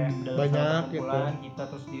misalnya kayak dalam banyak satu kumpulan kita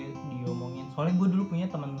terus dia diomongin. Soalnya gue dulu punya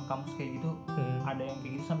teman kampus kayak gitu, ada yang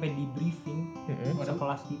kayak gitu sampai di briefing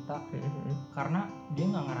sekelas kita, karena dia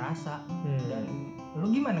nggak ngerasa. Dan lu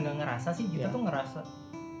gimana nggak ngerasa sih? Kita tuh ngerasa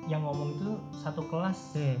yang ngomong itu satu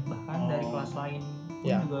kelas, bahkan dari kelas lain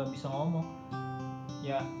pun juga bisa ngomong.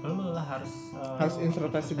 Ya lu lah harus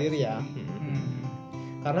introspeksi diri ya.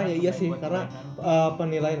 Karena ya iya sih, karena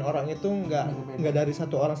penilaian orang itu nggak dari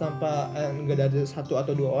satu orang sampai nggak dari satu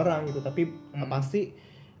atau dua orang gitu, tapi pasti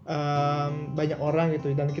banyak orang gitu,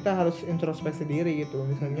 dan kita harus introspeksi diri gitu,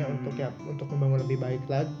 misalnya untuk membangun lebih baik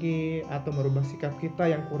lagi atau merubah sikap kita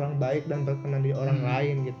yang kurang baik dan berkenan di orang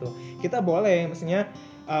lain gitu. Kita boleh maksudnya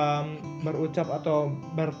berucap atau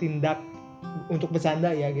bertindak untuk bercanda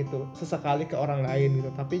ya gitu sesekali ke orang lain gitu,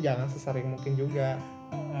 tapi jangan sesering mungkin juga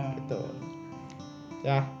gitu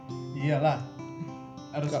ya. Iyalah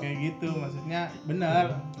harus kayak gitu, maksudnya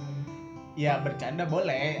benar. Ya bercanda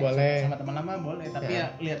boleh. Sama teman lama boleh, tapi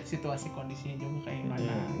ya lihat situasi kondisinya juga kayak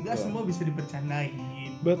mana. Enggak semua bisa dibercandain.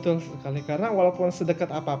 Betul sekali, karena walaupun sedekat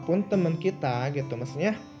apapun teman kita gitu,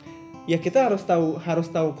 maksudnya ya kita harus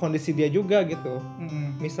tahu kondisi dia juga gitu.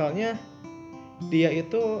 Misalnya dia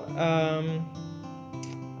itu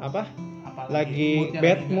lagi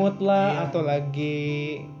bad mood lah, atau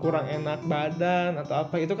lagi kurang enak badan atau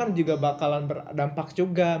apa, itu kan juga bakalan berdampak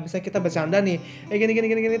juga. Misalnya kita bercanda nih,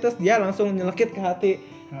 gini terus dia langsung nyelekit ke hati,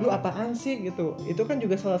 lu apaan sih gitu. Itu kan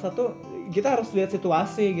juga salah satu, kita harus lihat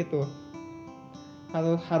situasi gitu.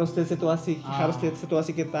 Harus lihat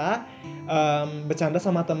situasi kita bercanda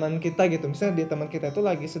sama teman kita gitu. Misalnya teman kita itu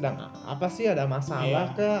lagi sedang apa sih, ada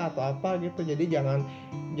masalah kah atau apa gitu. Jadi jangan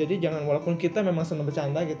walaupun kita memang senang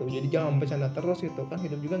bercanda gitu, jadi jangan bercanda terus gitu kan.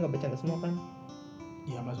 Hidup juga nggak bercanda semua kan.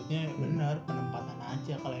 Ya maksudnya benar, penempatan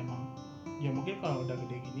aja. Kalau emang ya mungkin kalau udah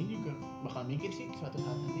gede gini juga bakal mikir sih suatu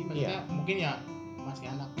saat nanti. Maksudnya mungkin ya masih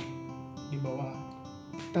anak di bawah.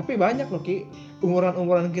 Tapi banyak loh Ki, umuran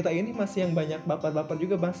kita ini masih yang banyak baper-baper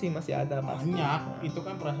juga masih ada pasti. Banyak. Itu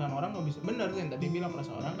kan perasaan orang nggak bisa, benar kan tadi bilang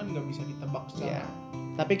perasaan orang kan nggak bisa ditebak secara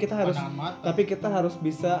tapi kita harus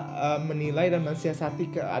bisa menilai dan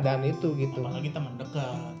mensiasati keadaan itu gitu. Apalagi teman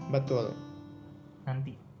dekat. Betul.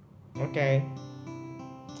 Nanti. Oke.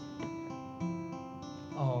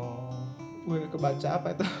 Oh. Gue kebaca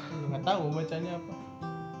apa itu? Nggak tahu bacanya apa.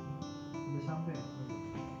 Udah sampai.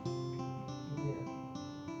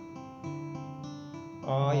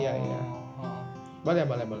 Oh iya. Boleh.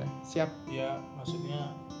 Siap. Ya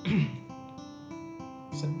maksudnya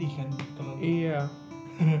sedih kan kalau iya.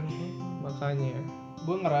 Makanya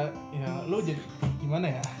gue ya lu jadi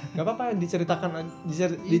gimana ya? Gak apa-apa,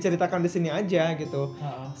 diceritakan di sini aja gitu.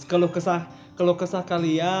 Kalau kesah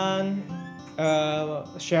kalian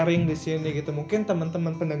sharing di sini gitu. Mungkin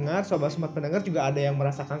teman-teman pendengar, sobat-sobat pendengar juga ada yang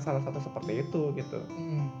merasakan salah satu seperti itu gitu.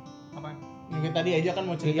 Apa? Mungkin tadi aja kan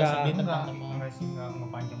mau cerita sedih tentang teman. Enggak sih, enggak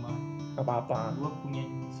panjang banget. Gak apa-apa. Gue punya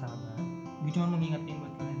sahabat. Gue cuma mengingetin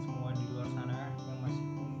buat kalian semua di luar sana yang masih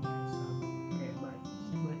punya sahabat kayak baik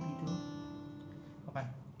gitu. Apa?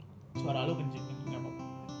 Suara lu kenceng, nggak apa-apa.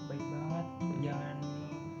 Baik banget. Jangan,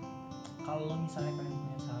 kalau misalnya kalian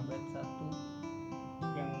punya sahabat satu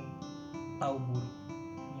yang tahu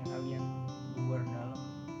buruknya kalian luar dalam,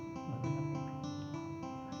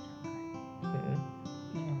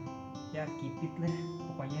 ya keep it lah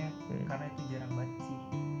pokoknya, karena itu jarang banget sih.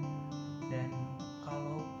 Dan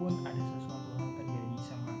kalaupun ada sesuatu hal terjadi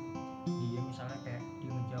sama dia, misalnya kayak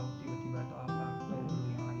dia ngejauh tiba-tiba atau apa, atau lu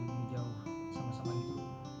yang lagi ngejauh sama-sama gitu,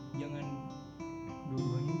 jangan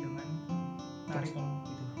dua-duanya jangan narik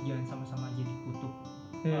gitu, jangan sama-sama jadi kutub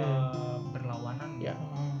berlawanan gitu.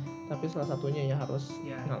 Tapi salah satunya ya harus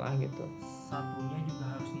ngalah gitu. Satunya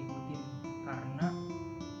juga harus ngikutin, karena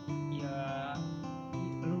ya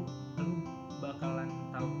lu bakalan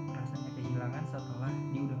tahu rasanya kehilangan setelah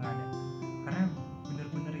dia udah nggak ada. Karena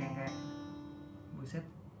bener-bener yang kayak buset,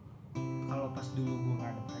 kalau pas dulu gue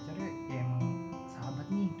nggak ada pacar ya emang sahabat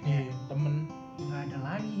nih, kayak temen nggak ada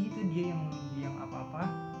lagi itu, dia yang apa-apa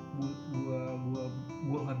gue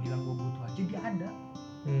nggak bilang gue butuh aja dia ada.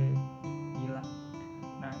 Gila.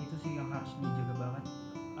 Nah itu sih yang harus dijaga banget,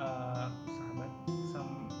 sahabat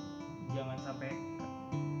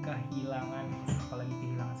kehilangan, apalagi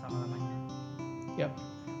kehilangan selama-lamanya. Ya,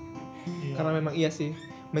 Iya. karena memang iya sih,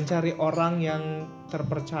 mencari orang yang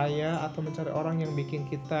terpercaya atau mencari orang yang bikin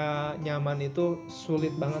kita nyaman itu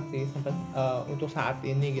sulit banget sih sampai untuk saat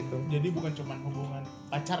ini gitu. Jadi bukan cuma hubungan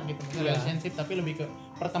pacar gitu, Iya. relationship, tapi lebih ke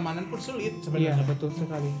pertemanan pun sulit Iya, sebenarnya. betul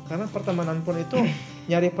sekali. Karena pertemanan pun itu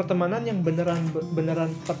nyari pertemanan yang beneran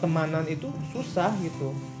pertemanan itu susah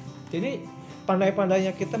gitu. Jadi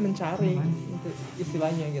pandai-pandainya kita mencari itu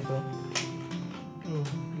istilahnya gitu.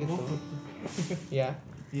 Gitu. Ya.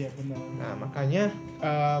 Iya benar. Nah, makanya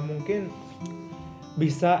mungkin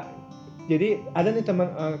bisa, jadi ada nih teman,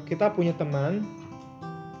 kita punya teman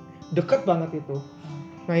deket banget itu.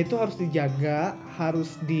 Nah, itu harus dijaga,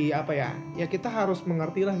 harus di apa ya? Ya kita harus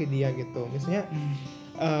mengerti lah dia gitu. Misalnya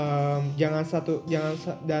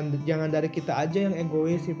jangan dari kita aja yang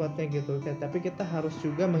egois sifatnya gitu. Tapi kita harus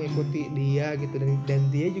juga mengikuti dia gitu, dan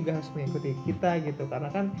dia juga harus mengikuti kita gitu. Karena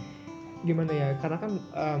kan gimana ya, karena kan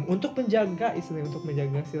untuk menjaga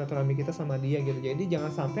silaturahmi kita sama dia gitu. Jadi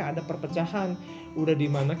jangan sampai ada perpecahan, udah di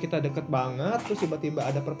mana kita deket banget terus tiba-tiba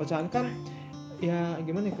ada perpecahan, kan ya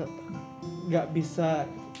gimana ya, nggak bisa,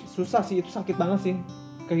 susah sih, itu sakit banget sih,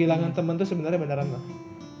 kehilangan teman tuh sebenarnya beneran lah.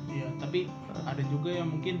 Iya, tapi ada juga yang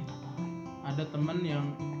mungkin ada teman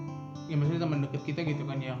yang maksudnya teman deket kita gitu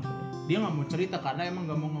kan, yang dia nggak mau cerita karena emang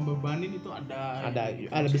nggak mau ngebebanin, itu ada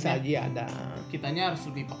Bisa aja ada. Kitanya harus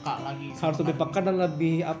lebih peka lagi, Harus lebih peka dan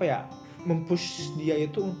lebih apa ya, mempush dia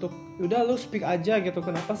itu untuk udah lu speak aja gitu,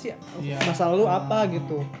 kenapa sih, Iya. masalah lu apa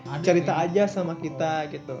gitu, Ada cerita kayak aja sama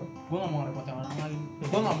kita gitu. gue nggak mau repotin orang lain,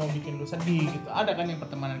 gue nggak mau bikin lu sedih gitu. Ada kan yang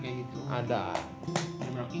pertemanan kayak gitu. Ada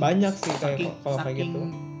Berarti banyak sih kayak saking- kalau kayak saking- gitu.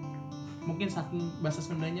 Mungkin saking bahasa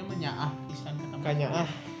Sundanya menyaah isan kata Kayaknya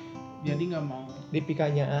jadi nggak mau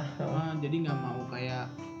dipikanya jadi nggak mau kayak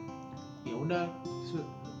ya udah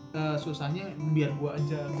susahnya biar gua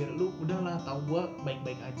aja, biar lu udahlah tahu gua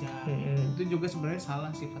baik-baik aja. Mm-mm. Itu juga sebenarnya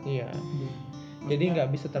salah sifatnya. Iya. Jadi nggak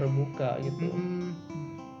bisa terbuka gitu.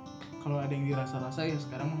 Kalau ada yang dirasa-rasa ya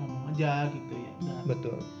sekarang mau ngomong aja gitu ya. Dan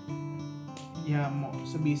Betul. ya mau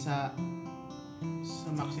sebisa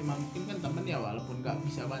semaksimal mungkin kan temen ya, walaupun nggak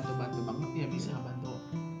bisa bantu banget ya bisa bantu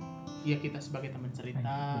ya kita sebagai teman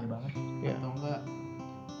cerita. Bener banget. Iya. Atau enggak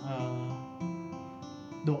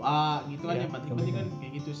doa gitu kan Iya, ya, penting kan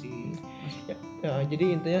kayak gitu sih. Ya,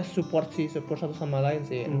 jadi intinya support satu sama lain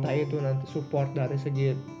sih. Entah itu nanti support dari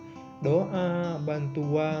segi doa,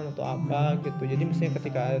 bantuan atau apa gitu. Jadi misalnya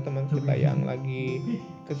ketika ada teman kita yang lagi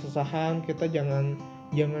kesusahan, kita jangan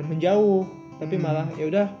menjauh, tapi malah ya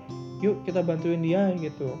udah yuk kita bantuin dia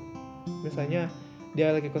gitu. Misalnya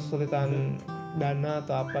dia lagi kesulitan dana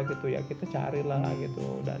atau apa gitu, ya kita carilah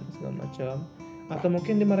gitu dan segala macam. Atau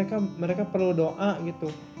mungkin mereka perlu doa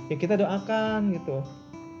gitu, ya kita doakan gitu.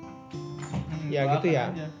 Ya Doakan gitu ya.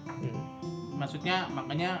 aja. Maksudnya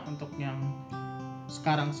makanya untuk yang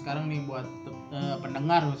sekarang nih buat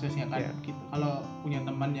pendengar khususnya kan, Iya. gitu. Kalau punya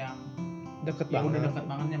teman yang Deket udah banget. dekat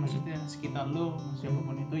banget ya, maksudnya sekitar lu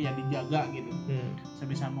siapapun itu ya dijaga gitu.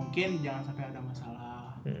 Sebisa mungkin jangan sampai ada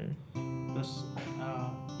masalah. Terus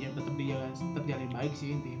ya tetap dijaga, tetap jalin baik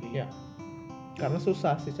sih intinya. Ya. Karena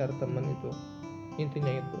susah sih cari teman itu, intinya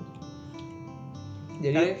itu.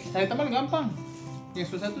 Jadi Cari teman gampang.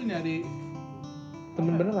 Yang susah tuh nyari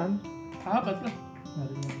teman beneran. sahabat lah.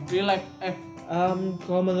 Real life.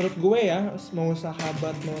 Kalau menurut gue ya, mau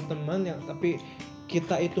sahabat mau teman yang tapi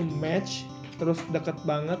kita itu match terus deket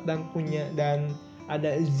banget dan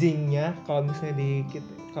ada zingnya, kalau misalnya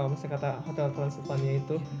kalau misalnya kata Hotel Transylvania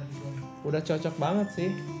itu udah cocok banget sih,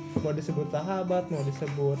 mau disebut sahabat mau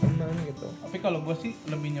disebut teman gitu. Tapi kalau gue sih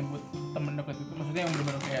lebih nyebut temen dekat itu maksudnya yang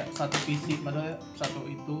benar-benar kayak satu visi, maksudnya satu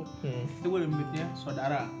itu gue nyebutnya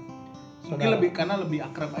saudara. Mungkin lebih karena lebih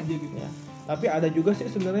akrab aja gitu Ya. Tapi ada juga sih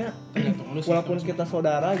sebenarnya Tergantung lu sih, walaupun kita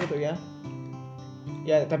saudara gitu ya.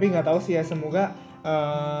 Ya tapi nggak tahu sih ya, semoga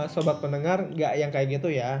sobat pendengar nggak yang kayak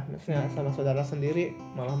gitu ya. Misalnya sama saudara sendiri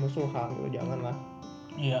malah musuhan gitu, janganlah.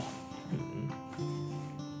 Iya.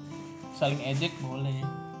 Saling ejek boleh,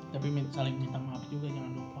 tapi saling minta maaf juga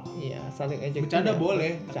jangan lupa. Iya, saling ejek. Bercanda juga.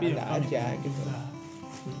 boleh, tapi Bercanda ya aja pamit gitu. juga.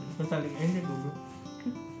 saling enak dulu.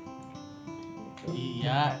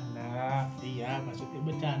 Iya, iya maksudnya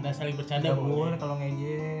bercanda, saling bercanda Nggak boleh. boleh kalau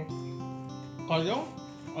ngejek. Kalau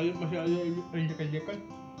masih ada ejek-ejekan,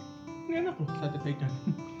 ini enak loh sate vegan.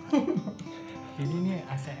 Jadi ini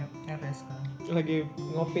ASMR ya sekarang. Lagi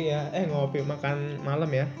ngopi makan malam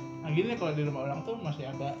ya. Nah gini kalau di rumah orang tuh masih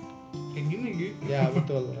ada kayak gini gitu. Ya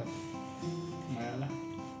betul. Lumayan lah.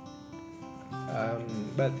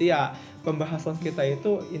 Berarti ya pembahasan kita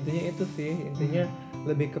itu intinya itu sih, intinya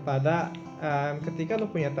lebih kepada ketika lo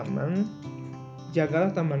punya teman,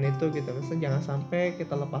 jagalah teman itu gitu. Maksudnya jangan sampai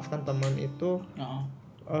kita lepaskan teman itu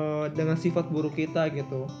dengan sifat buruk kita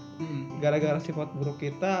gitu. Gara-gara sifat buruk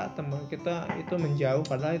kita, teman kita itu menjauh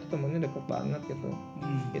padahal itu temannya deket banget gitu.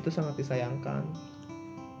 Itu sangat disayangkan.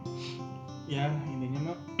 Ya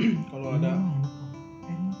intinya mah kalau ada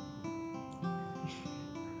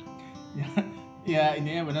ya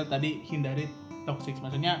intinya benar tadi, hindari toxic.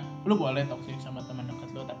 Maksudnya lu boleh toxic sama teman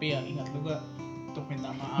dekat lu, tapi ya ingat juga untuk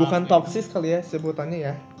minta maaf. Bukan gitu. toxic kali ya sebutannya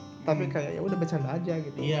ya, tapi kayak ya udah bercanda aja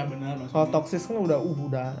gitu. Iya benar maksudnya. Kalau toxic kan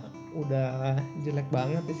udah jelek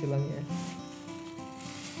banget istilahnya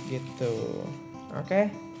gitu.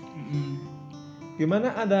 Oke.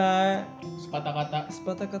 Gimana, ada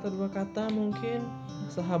sepatah kata dua kata mungkin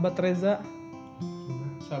sahabat Reza?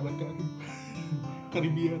 Sahabat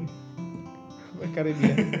Karibian.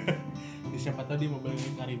 Siapa tahu dia mau balik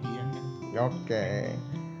ke Karibian kan.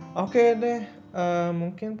 Oke deh.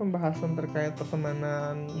 Mungkin pembahasan terkait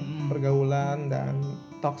pertemanan, pergaulan dan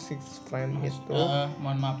toxic friend itu.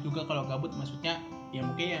 Mohon maaf juga kalau gabut, maksudnya ya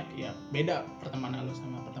mungkin ya beda pertemanan lu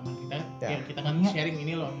sama pertemanan kita. Ya kita kan sharing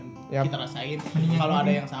ini loh yang kita rasain. Kalau ada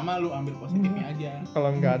yang sama lu ambil positifnya aja. Kalau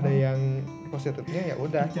nggak ada yang positifnya ya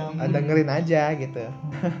udah dengerin aja gitu.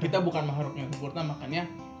 Kita bukan makhluk yang sempurna, makanya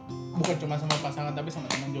bukan cuma sama pasangan tapi sama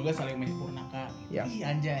teman juga saling menyempurnakan. Ya. Ih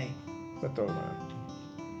anjay. Betul banget.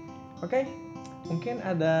 Oke, mungkin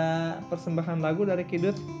ada persembahan lagu dari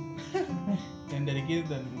Kidut. Dan dari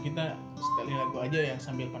kita setelah lagu aja yang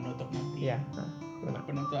sambil penutup nanti. Iya.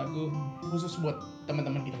 Penutup lagu khusus buat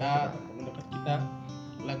teman-teman kita, teman dekat kita,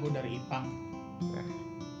 lagu dari Ipang.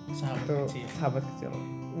 Sahabat Itu kecil. sahabat kecil.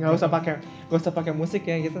 Nggak usah pakai musik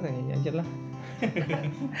ya, kita nyanyi aja lah.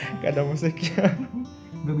 Gak ada musiknya.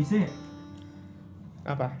 Gak bisa ya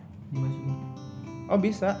Apa? dimasukin? Oh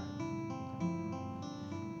bisa.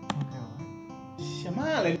 Oke.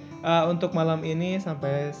 Siapa lagi? Untuk malam ini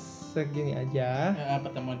sampai segini aja.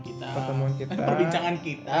 Pertemuan kita. Perbincangan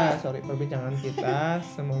kita. Perbincangan kita.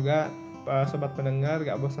 Semoga sobat pendengar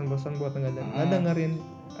gak bosan-bosan buat ngedengerin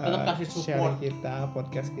tetap kasih support sharing kita,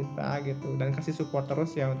 podcast kita gitu, dan kasih support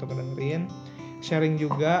terus ya untuk ngedengerin. Share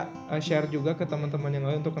juga ke teman-teman yang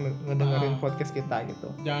lain untuk ngedengerin podcast kita gitu.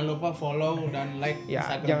 Jangan lupa follow dan like Ya,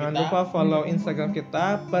 Instagram jangan kita. lupa follow Instagram kita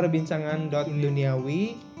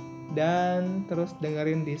perbincangan.duniawi, dan terus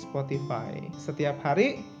dengerin di Spotify setiap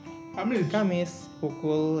hari Kamis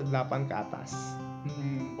pukul 8 ke atas.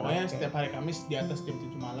 Pokoknya Oke. setiap hari Kamis di atas jam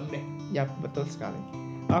 7 malam deh. Yap, betul sekali.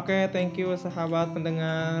 Oke, thank you sahabat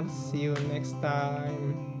pendengar. See you next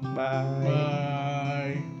time. Bye. Bye.